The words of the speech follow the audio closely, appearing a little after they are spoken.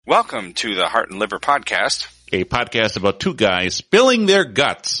Welcome to the Heart and Liver Podcast. A podcast about two guys spilling their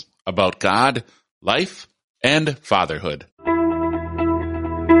guts about God, life, and fatherhood.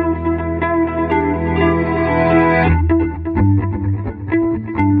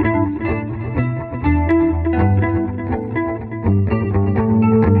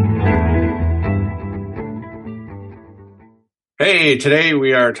 Hey, today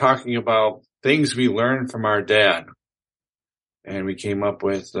we are talking about things we learned from our dad. And we came up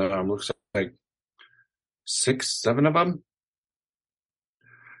with, looks like 6-7 of them.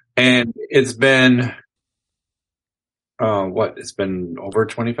 And it's been, it's been over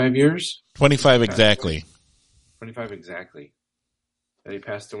 25 years? 25 exactly. 25 exactly. That he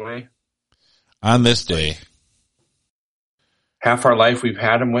passed away. On this day. Half our life we've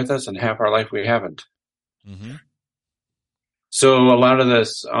had him with us and half our life we haven't. Mm-hmm. So a lot of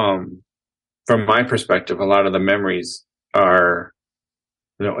this, from my perspective, a lot of the memories are,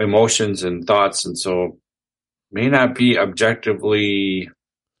 emotions and thoughts, and so may not be objectively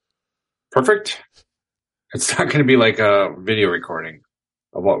perfect. It's not going to be like a video recording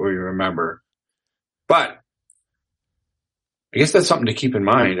of what we remember, but I guess that's something to keep in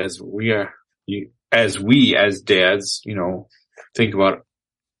mind as as dads, think about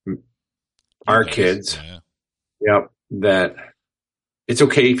our kids. Yeah. Yep, that it's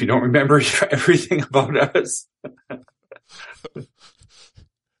okay if you don't remember everything about us.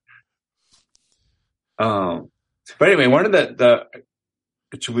 But anyway, one of the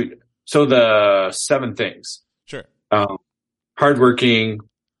 7 things. Sure. Hardworking,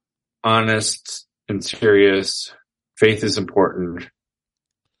 honest, and serious. Faith is important.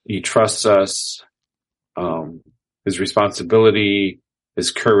 He trusts us. His responsibility,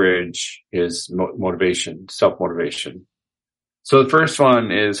 his courage, his motivation, self-motivation. So the first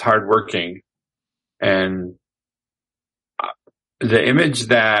one is hardworking. And the image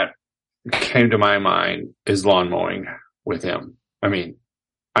that came to my mind is lawn mowing with him. I mean,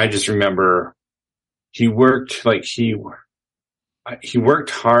 I just remember he worked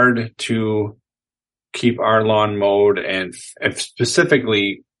hard to keep our lawn mowed and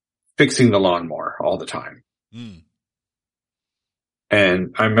specifically fixing the lawnmower all the time. Mm.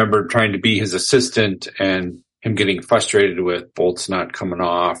 And I remember trying to be his assistant and him getting frustrated with bolts not coming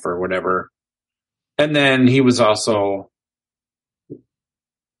off or whatever. And then he was also,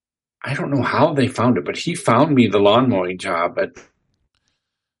 I don't know how they found it, but he found me the lawn mowing job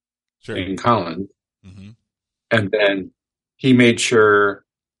in Collins. Mm-hmm. And then he made sure,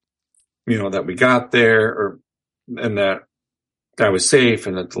 that we got there and that I was safe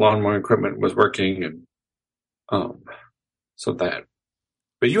and that the lawn mowing equipment was working. And,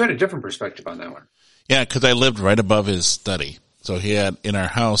 but you had a different perspective on that one. Yeah, because I lived right above his study. So he had in our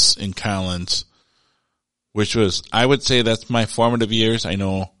house in Collins, which was, I would say that's my formative years. I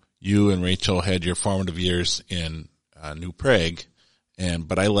know you and Rachel had your formative years in New Prague,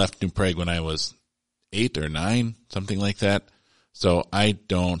 but I left New Prague when I was 8 or 9, something like that. So I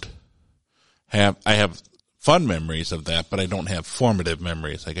have fun memories of that, but I don't have formative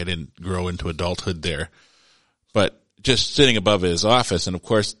memories. Like I didn't grow into adulthood there. But just sitting above his office, and of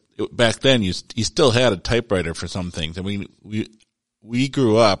course, back then you still had a typewriter for some things. I mean, we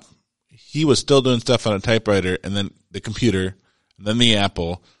grew up, he was still doing stuff on a typewriter, and then the computer, and then the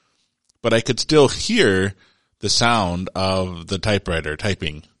Apple, but I could still hear the sound of the typewriter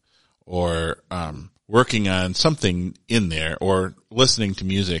typing or working on something in there or listening to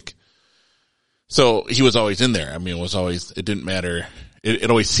music. So he was always in there. I mean, it didn't matter. It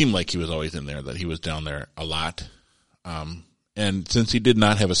always seemed like he was always in there, that he was down there a lot. And since he did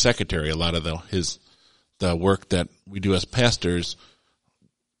not have a secretary, a lot of the work that we do as pastors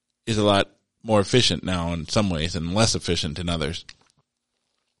is a lot more efficient now in some ways and less efficient in others.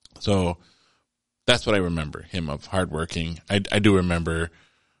 So that's what I remember him of, hardworking. I do remember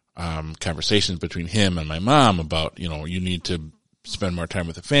conversations between him and my mom about, you need to spend more time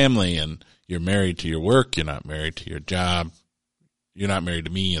with the family, and you're married to your work, you're not married to your job, you're not married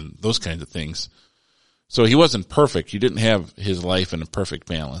to me, and those kinds of things. So he wasn't perfect. He didn't have his life in a perfect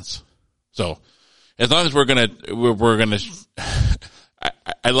balance. So as long as we're gonna,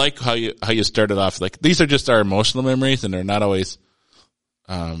 I like how you started off. Like, these are just our emotional memories, and they're not always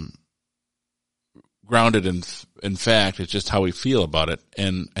grounded in fact. It's just how we feel about it.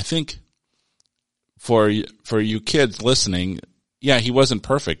 And I think for you kids listening, yeah, he wasn't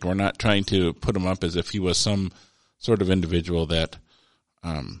perfect. We're not trying to put him up as if he was some sort of individual that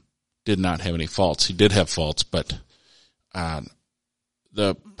did not have any faults. He did have faults, but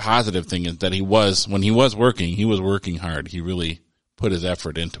the positive thing is that when he was working hard. He really put his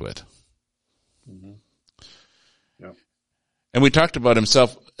effort into it. Mm-hmm. Yep. And we talked about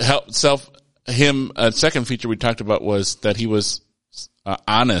himself, second feature we talked about was that he was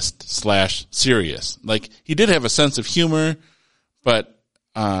honest / serious. Like, he did have a sense of humor, but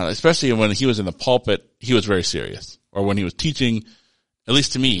especially when he was in the pulpit, he was very serious. Or when he was teaching, at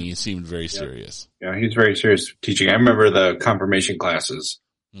least to me, he seemed very serious. Yeah, he's very serious teaching. I remember the confirmation classes.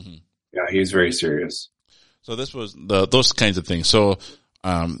 Mm-hmm. Yeah, he's very serious. So this was those kinds of things. So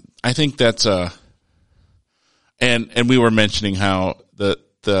I think that's and we were mentioning how the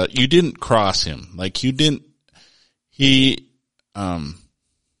you didn't cross him. Like, you didn't try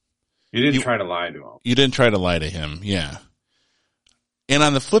to lie to him. You didn't try to lie to him, yeah. And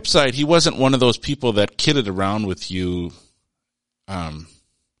on the flip side, he wasn't one of those people that kidded around with you.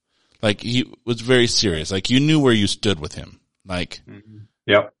 Like, he was very serious. Like, you knew where you stood with him. Like,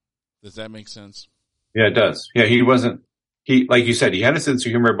 Yep. Does that make sense? Yeah, it does. Yeah, he wasn't. Like you said, he had a sense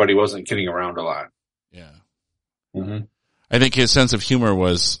of humor, but he wasn't kidding around a lot. Yeah. Mm-hmm. I think his sense of humor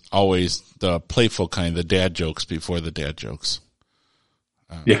was always the playful kind, the dad jokes before the dad jokes.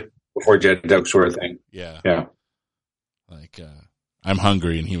 Before dad jokes were a thing. Yeah. Yeah. Like, I'm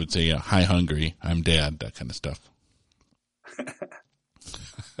hungry, and he would say, hi, hungry, I'm dad, that kind of stuff.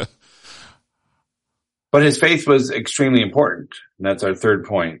 But his faith was extremely important. And that's our third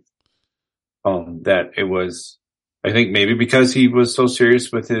point. That it was, I think maybe because he was so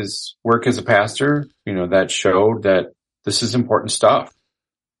serious with his work as a pastor, that showed that this is important stuff.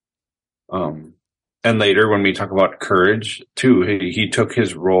 And later when we talk about courage too, he took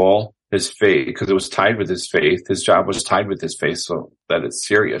his role, his faith, because it was tied with his faith. His job was tied with his faith, so that it's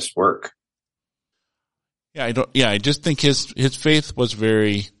serious work. Yeah, I just think his faith was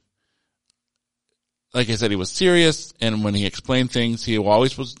very, like I said, he was serious, and when he explained things, he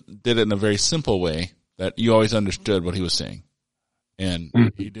always did it in a very simple way that you always understood what he was saying. And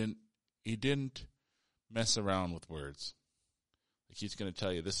he didn't mess around with words. Like, he's going to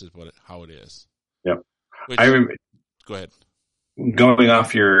tell you this is how it is. Yep. I remember. Go ahead. Going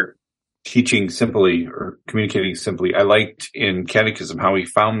off your teaching simply or communicating simply, I liked in catechism how he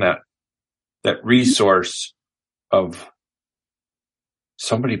found that resource of,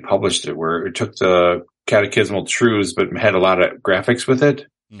 somebody published it where it took the catechismal truths but had a lot of graphics with it,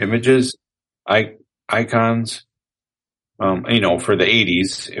 images, icons. For the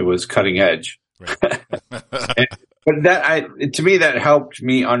 80s, it was cutting edge. Right. But to me, that helped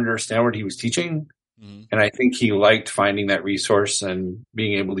me understand what he was teaching. Mm-hmm. And I think he liked finding that resource and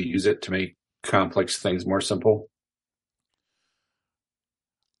being able to use it to make complex things more simple.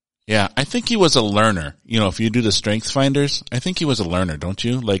 Yeah, I think he was a learner. If you do the strengths finders, I think he was a learner, don't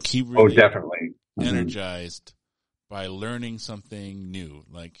you? Like, he really definitely energized by learning something new.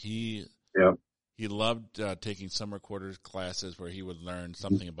 Like, he loved taking summer quarters classes where he would learn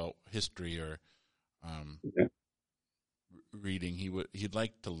something about history or reading. He'd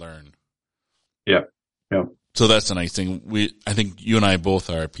like to learn. Yeah. Yeah. So that's a nice thing. I think you and I both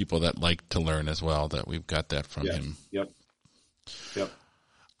are people that like to learn as well, that we've got that from him. Yep.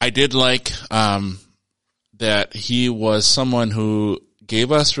 I did like that he was someone who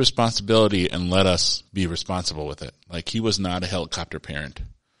gave us responsibility and let us be responsible with it. Like, he was not a helicopter parent.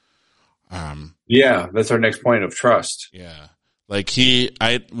 That's our next point of trust. Yeah. Like,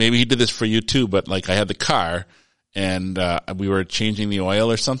 maybe he did this for you too, but like, I had the car and we were changing the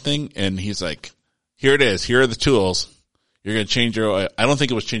oil or something, and he's like, here it is. Here are the tools. You're going to change your oil. I don't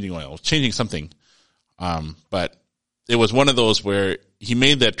think it was changing oil. It was changing something. But it was one of those where he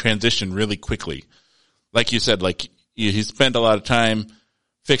made that transition really quickly. Like you said, like, he spent a lot of time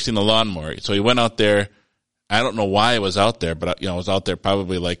fixing the lawnmower. So he went out there. I don't know why it was out there, but it was out there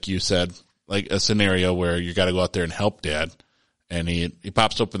probably, like you said, like a scenario where you got to go out there and help Dad. And he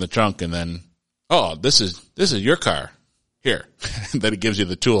pops open the trunk, and then, oh, this is your car. Here. Then he gives you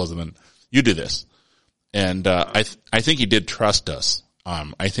the tools, and then you do this. And I think he did trust us.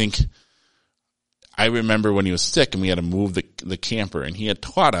 I remember when he was sick and we had to move the camper, and he had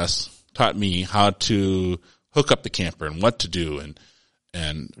taught me how to hook up the camper and what to do,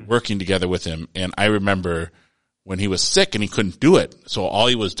 and working together with him. And I remember when he was sick and he couldn't do it. So all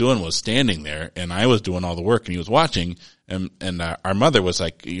he was doing was standing there, and I was doing all the work, and he was watching, and our mother was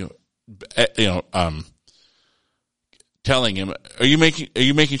like, telling him, are you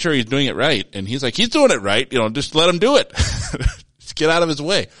making sure he's doing it right? And he's like, he's doing it right. Just let him do it. Just get out of his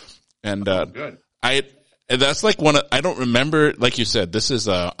way. And, good. That's like I don't remember, like you said, this is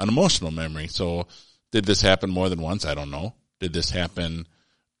an emotional memory. So did this happen more than once? I don't know. Did this happen?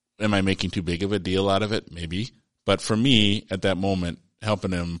 Am I making too big of a deal out of it? Maybe. But for me, at that moment,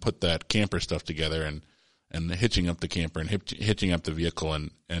 helping him put that camper stuff together and hitching up the camper and hitching up the vehicle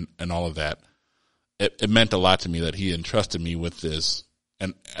and all of that, it meant a lot to me that he entrusted me with this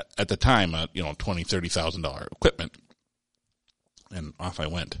and at the time, $20,000-$30,000 equipment, and off I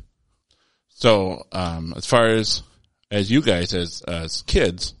went. So, as far as you guys, as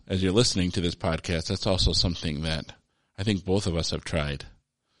kids, as you're listening to this podcast, that's also something that I think both of us have tried.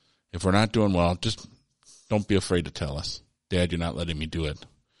 If we're not doing well, just don't be afraid to tell us. Dad, you're not letting me do it.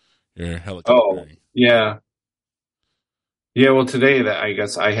 You're helicoptering. Oh, yeah. Yeah, well, today that I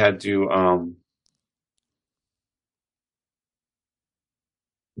guess I had to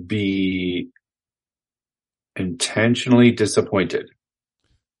be intentionally disappointed.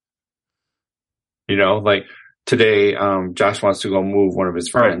 Like today, Josh wants to go move one of his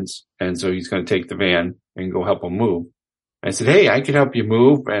friends, and so he's going to take the van and go help him move. I said, "Hey, I can help you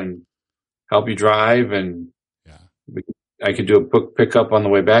move and help you drive, and I could do a book pickup on the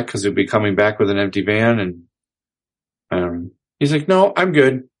way back because he'll be coming back with an empty van." And he's like, "No, I'm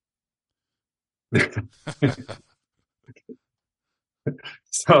good."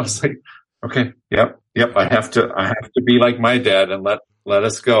 So I was like, "Okay, yep. I have to be like my dad and let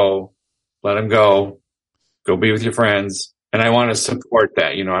us go, let him go be with your friends." And I want to support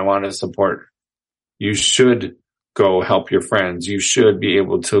that. I want to support. You should go help your friends. You should be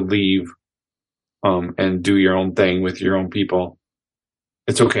able to leave, and do your own thing with your own people.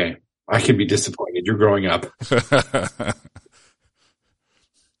 It's okay. I can be disappointed. You're growing up.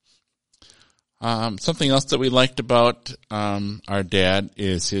 Something else that we liked about our dad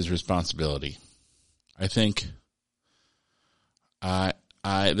is his responsibility. I think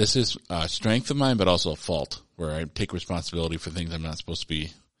this is a strength of mine, but also a fault, where I take responsibility for things I'm not supposed to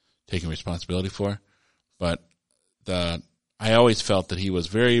be taking responsibility for. But I always felt that he was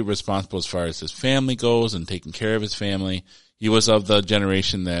very responsible as far as his family goes and taking care of his family. He was of the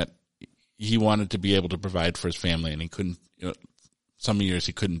generation that he wanted to be able to provide for his family, and he couldn't. Some years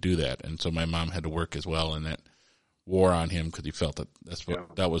he couldn't do that, and so my mom had to work as well, and that wore on him because he felt that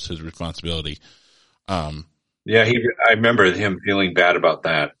that was his responsibility. I remember him feeling bad about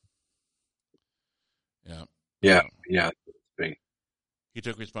that. Yeah. Big. He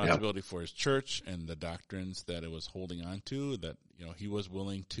took responsibility for his church and the doctrines that it was holding on to, that, he was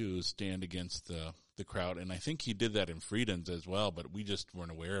willing to stand against the crowd. And I think he did that in Freedoms as well, but we just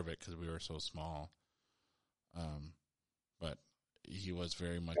weren't aware of it because we were so small. But he was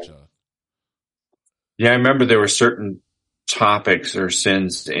very much I remember there were certain topics or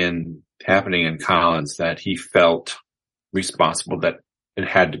sins happening in Collins that he felt responsible, that it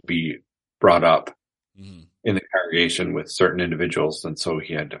had to be brought up in the congregation with certain individuals. And so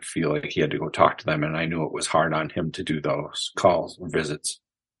he had to feel like he had to go talk to them. And I knew it was hard on him to do those calls or visits.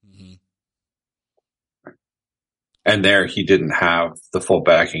 Mm-hmm. And there he didn't have the full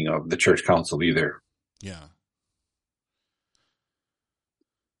backing of the church council either. Yeah.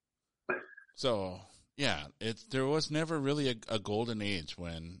 So, there was never really a golden age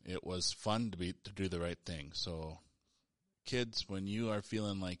when it was fun to do the right thing. So, kids, when you are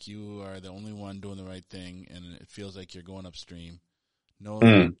feeling like you are the only one doing the right thing and it feels like you're going upstream, know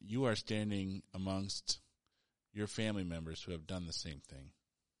that you are standing amongst your family members who have done the same thing.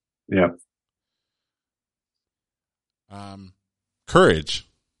 Yeah. Courage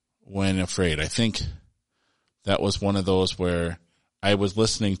when afraid. I think that was one of those where I was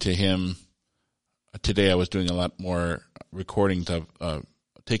listening to him today. I was doing a lot more recordings of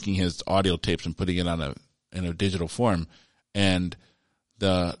taking his audio tapes and putting it in a digital form. And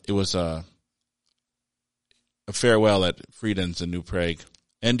it was a farewell at Freedoms in New Prague,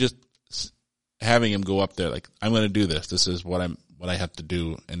 and just having him go up there like, I'm going to do this. This is what I have to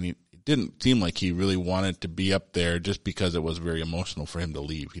do. And it didn't seem like he really wanted to be up there, just because it was very emotional for him to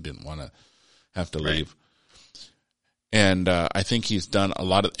leave. He didn't want to have to leave. And I think he's done a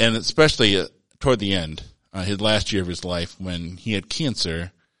lot and especially toward the end, his last year of his life, when he had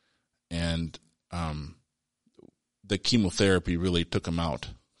cancer, and the chemotherapy really took him out,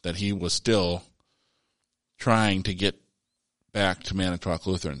 that he was still trying to get back to Manitowoc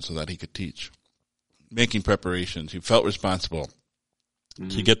Lutheran so that he could teach, making preparations. He felt responsible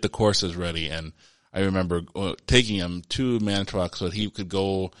to get the courses ready. And I remember taking him to Manitowoc so that he could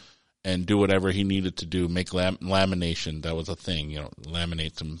go and do whatever he needed to do, make lamination. That was a thing,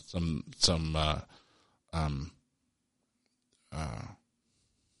 laminate some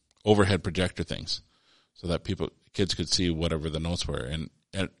overhead projector things so that kids could see whatever the notes were.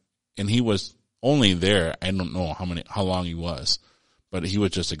 And he was only there, I don't know how long he was, but he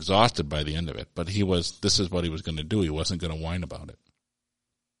was just exhausted by the end of it. But this is what he was going to do. He wasn't going to whine about it.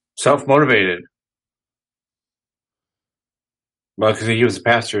 Self-motivated. Well, because he was a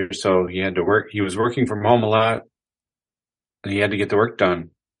pastor, so he had to work. He was working from home a lot, and he had to get the work done.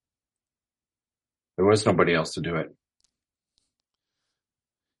 There was nobody else to do it.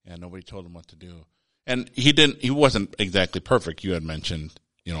 Yeah, nobody told him what to do. And he wasn't exactly perfect. You had mentioned,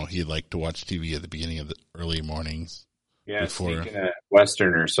 he liked to watch TV at the beginning of the early mornings. Yeah, before. speaking of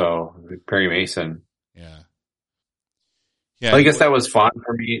Western or so, Perry Mason. Yeah. Yeah, I guess that was fun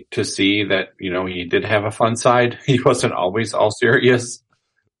for me to see that, he did have a fun side. He wasn't always all serious.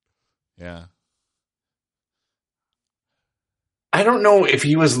 Yeah. I don't know if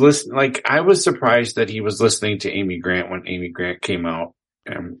he was listening. Like, I was surprised that he was listening to Amy Grant when Amy Grant came out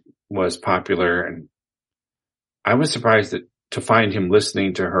and was popular. And I was surprised to find him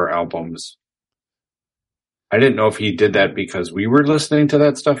listening to her albums. I didn't know if he did that because we were listening to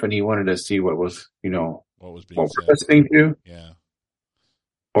that stuff and he wanted to see what was, what was being what said. we're listening to. Yeah.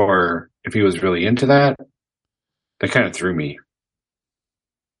 Or if he was really into that. That kind of threw me.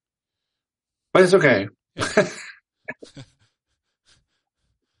 But it's okay. Yeah.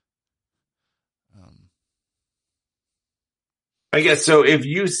 I guess so. If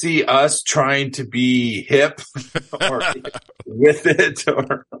you see us trying to be hip or with it,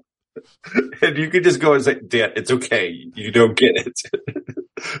 and you could just go and say, "Dad, it's okay. You don't get it.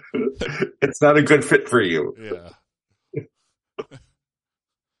 It's not a good fit for you." Yeah.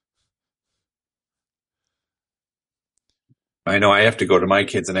 I know. I have to go to my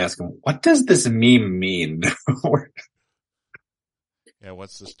kids and ask them, "What does this meme mean?" Yeah.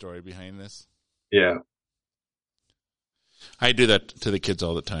 What's the story behind this? Yeah. I do that to the kids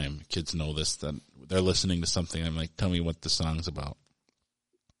all the time. Kids know this, that they're listening to something. I'm like, tell me what the song's about.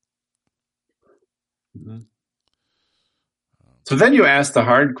 Mm-hmm. So then you asked the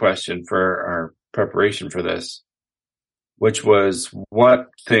hard question for our preparation for this, which was, what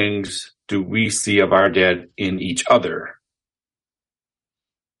things do we see of our dad in each other?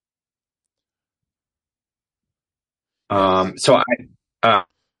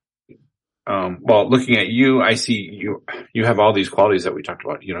 Well, looking at you, I see you have all these qualities that we talked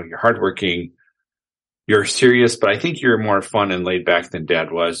about. You're hardworking, you're serious, but I think you're more fun and laid back than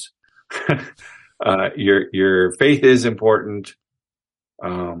Dad was. Your faith is important.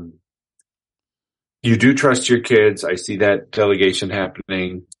 You do trust your kids. I see that delegation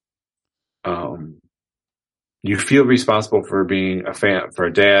happening. You feel responsible for being for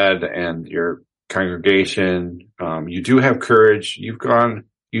a dad and your congregation. You do have courage.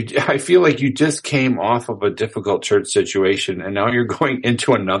 I feel like you just came off of a difficult church situation and now you're going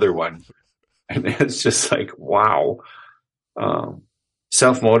into another one. And it's just like, wow.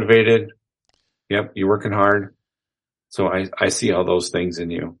 Self-motivated. Yep. You're working hard. So I see all those things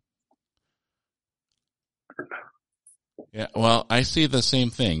in you. Yeah. Well, I see the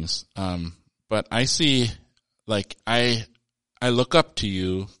same things. But I see, like, I look up to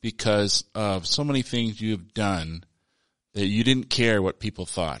you because of so many things you've done that you didn't care what people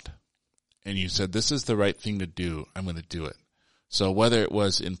thought. And you said, this is the right thing to do. I'm going to do it. So whether it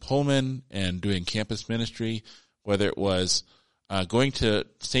was in Pullman and doing campus ministry, whether it was going to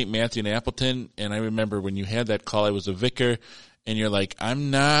St. Matthew in Appleton, and I remember when you had that call, I was a vicar, and you're like,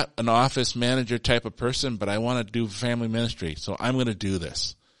 I'm not an office manager type of person, but I want to do family ministry, so I'm going to do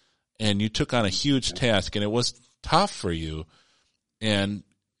this. And you took on a huge task, and it was tough for you. And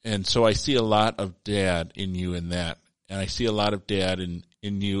so I see a lot of Dad in you in that. And I see a lot of Dad in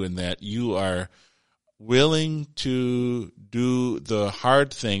you in that you are willing to do the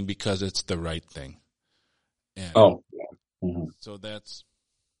hard thing because it's the right thing. And so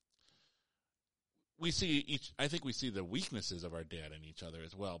I think we see the weaknesses of our dad in each other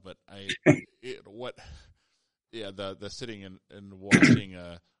as well. But the sitting and watching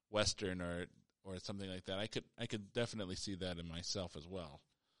a Western or something like that, I could definitely see that in myself as well.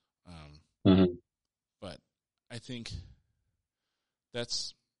 But I think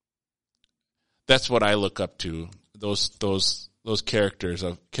that's what I look up to. Those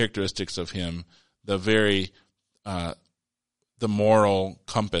characteristics of him, the very the moral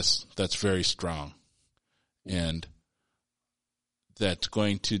compass that's very strong, and that's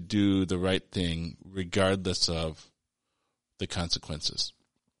going to do the right thing regardless of the consequences.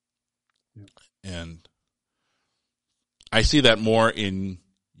 And I see that more in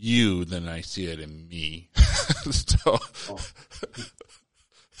you than I see it in me. So,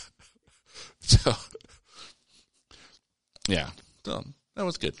 yeah, so that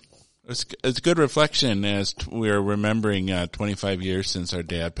was good. It's a good reflection as we're remembering 25 years since our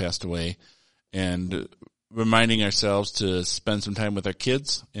dad passed away, and reminding ourselves to spend some time with our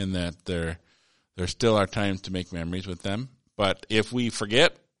kids, and that there still are times to make memories with them. But if we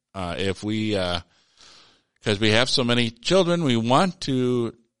forget, because we have so many children, we want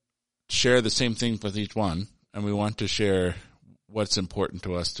to share the same thing with each one, and we want to share what's important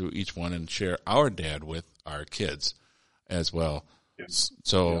to us to each one and share our dad with our kids as well.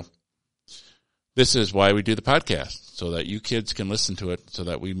 So this is why we do the podcast, so that you kids can listen to it, so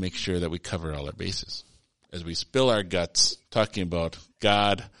that we make sure that we cover all our bases as we spill our guts talking about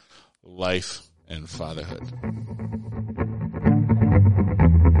God, life, and fatherhood.